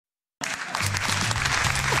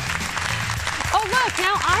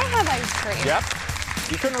Now I have ice cream. Yep.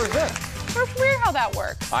 You couldn't resist. It's weird how that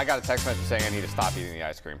works. I got a text message saying I need to stop eating the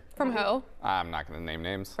ice cream. From who? I'm not going to name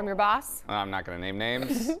names. From your boss? I'm not going to name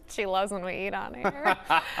names. She loves when we eat on here.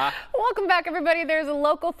 Welcome back, everybody. There's a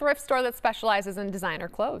local thrift store that specializes in designer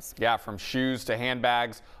clothes. Yeah, from shoes to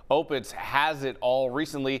handbags, Opitz has it all.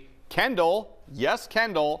 Recently, Kendall, yes,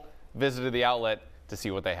 Kendall, visited the outlet to see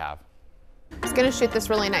what they have. I was gonna shoot this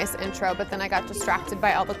really nice intro, but then I got distracted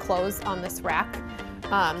by all the clothes on this rack.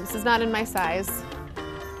 This is not in my size.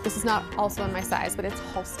 This is not also in my size, but it's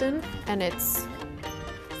Halston, and it's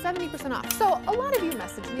 70% off. So a lot of you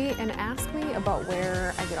message me and ask me about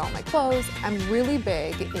where I get all my clothes. I'm really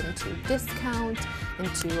big into discount,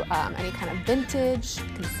 into any kind of vintage,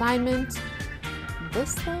 consignment.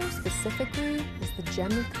 This though, specifically, is the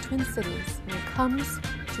gem of the Twin Cities when it comes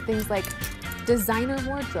to things like designer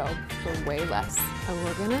wardrobe for way less. And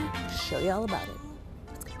we're gonna show you all about it.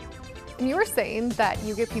 And you were saying that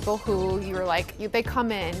you get people who you were like, they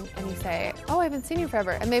come in and you say, oh, I haven't seen you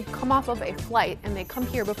forever. And they've come off of a flight and they come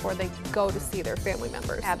here before they go to see their family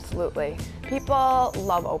members. Absolutely. People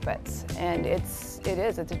love Opitz, and it's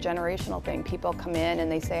a generational thing. People come in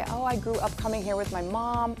and they say, oh, I grew up coming here with my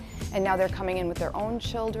mom, and now they're coming in with their own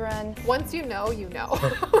children. Once you know, you know.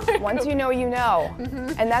 Once you know, you know.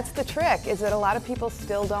 And that's the trick, is that a lot of people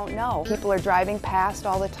still don't know. People are driving past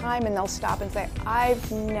all the time and they'll stop and say,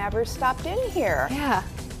 I've never stopped in here. Yeah.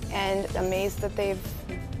 And amazed that they've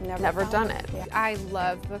never done it. Yeah. I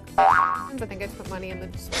love the I think I put money in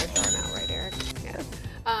the swear jar now, right, Eric?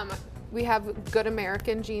 Yeah. We have good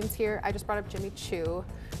American jeans here. I just brought up Jimmy Choo.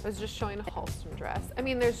 I was just showing a Halston dress. I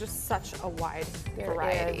mean, there's just such a wide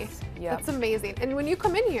variety. Yep. That's amazing. And when you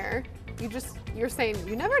come in here, you're saying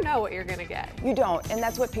you never know what you're gonna get. You don't, and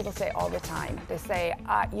that's what people say all the time. They say,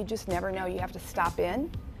 you just never know. You have to stop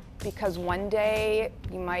in, because one day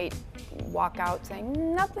you might walk out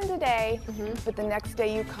saying, nothing today, but the next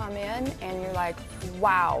day you come in and you're like,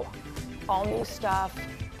 wow, all new stuff,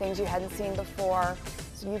 things you hadn't seen before.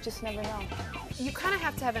 So you just never know. You kind of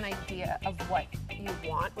have to have an idea of what you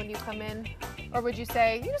want when you come in, or would you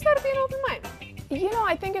say you just gotta be an open mind? You know,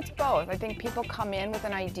 I think it's both. I think people come in with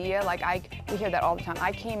an idea, like we hear that all the time.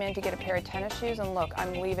 I came in to get a pair of tennis shoes, and look,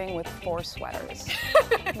 I'm leaving with 4 sweaters.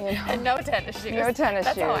 You know? And no tennis shoes. No tennis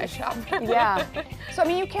shoes. That's how I shop. Yeah. So I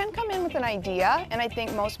mean, you can come in with an idea, and I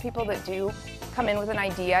think most people that do come in with an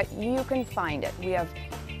idea, you can find it. We have,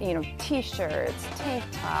 you know, t-shirts, tank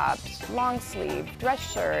tops, long sleeve,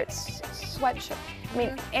 dress shirts, sweatshirts. I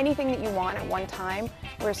mean, anything that you want at one time,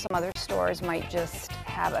 where some other stores might just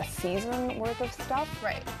have a season worth of stuff.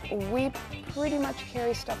 Right. We pretty much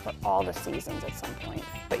carry stuff for all the seasons at some point.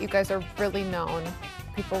 But you guys are really known,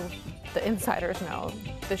 people, the insiders know,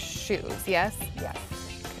 the shoes, yes? Yes.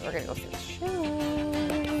 Okay, we're gonna go see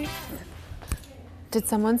the shoes. Did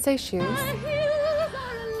someone say shoes?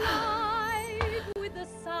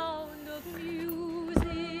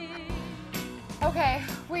 Okay,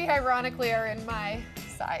 we ironically are in my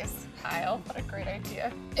size aisle. What a great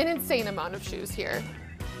idea. An insane amount of shoes here.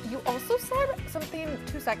 You also said something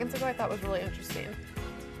 2 seconds ago I thought was really interesting.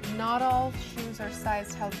 Not all shoes are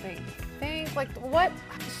sized how big you think. Like what?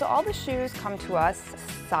 So all the shoes come to us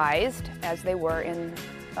sized as they were in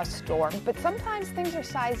a store, but sometimes things are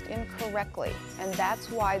sized incorrectly, and that's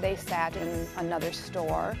why they sat in another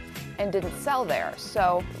store and didn't sell there.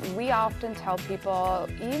 So we often tell people,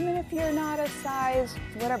 even if you're not a size,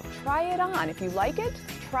 whatever, try it on. If you like it,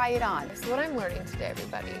 try it on. So what I'm learning today,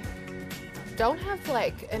 everybody, don't have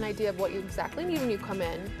like an idea of what you exactly need when you come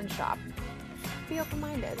in and shop. Be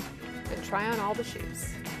open-minded and try on all the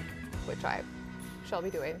shoes, which I shall be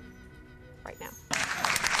doing right now.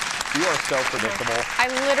 You are so predictable. I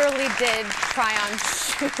literally did try on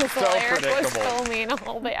shoes while Eric was filming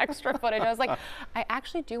all the extra footage. I was like, I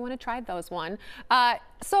actually do want to try those one.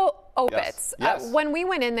 So Opitz, Yes. when we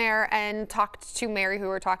went in there and talked to Mary, who we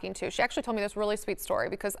were talking to, she actually told me this really sweet story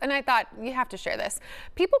because, and I thought, you have to share this.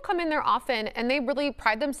 People come in there often and they really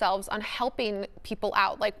pride themselves on helping people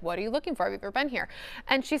out. Like, what are you looking for? Have you ever been here?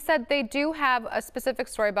 And she said they do have a specific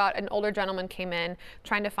story about an older gentleman came in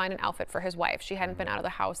trying to find an outfit for his wife. She hadn't been out of the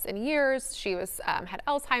house in years. She was had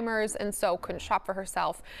Alzheimer's and so couldn't shop for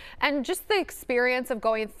herself. And just the experience of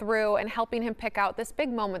going through and helping him pick out this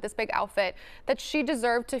big moment, this big outfit that she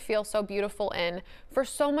deserved to feel so beautiful in for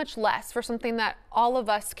so much less, for something that all of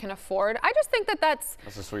us can afford. I just think that that's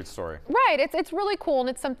a sweet story. Right. It's really cool, and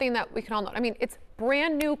it's something that we can all know. I mean, it's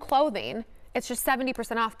brand new clothing. It's just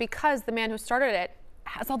 70% off because the man who started it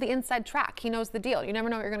has all the inside track. He knows the deal. You never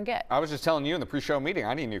know what you're going to get. I was just telling you in the pre-show meeting,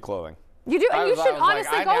 I need new clothing. You do, and you should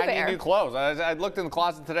honestly go I there. need new clothes. I looked in the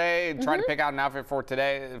closet today and tried to pick out an outfit for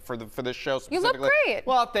today for this show specifically. You look great.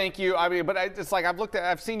 Well, thank you. I mean, but it's like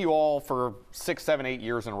I've seen you all for 6, 7, 8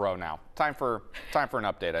 years in a row now. Time for an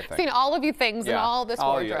update, I think. Seen all of you things in all this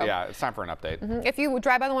wardrobe. Yeah, it's time for an update. If you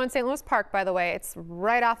drive by the one in St. Louis Park, by the way, it's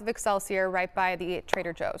right off of Excelsior, right by the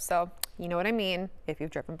Trader Joe's. So you know what I mean if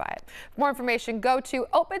you've driven by it. For more information, go to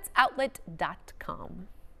opitzoutlet.com.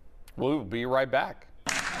 We'll be right back.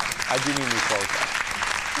 I do need new clothes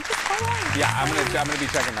though. Yeah, I'm gonna be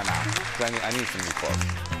checking them out. I need some new clothes.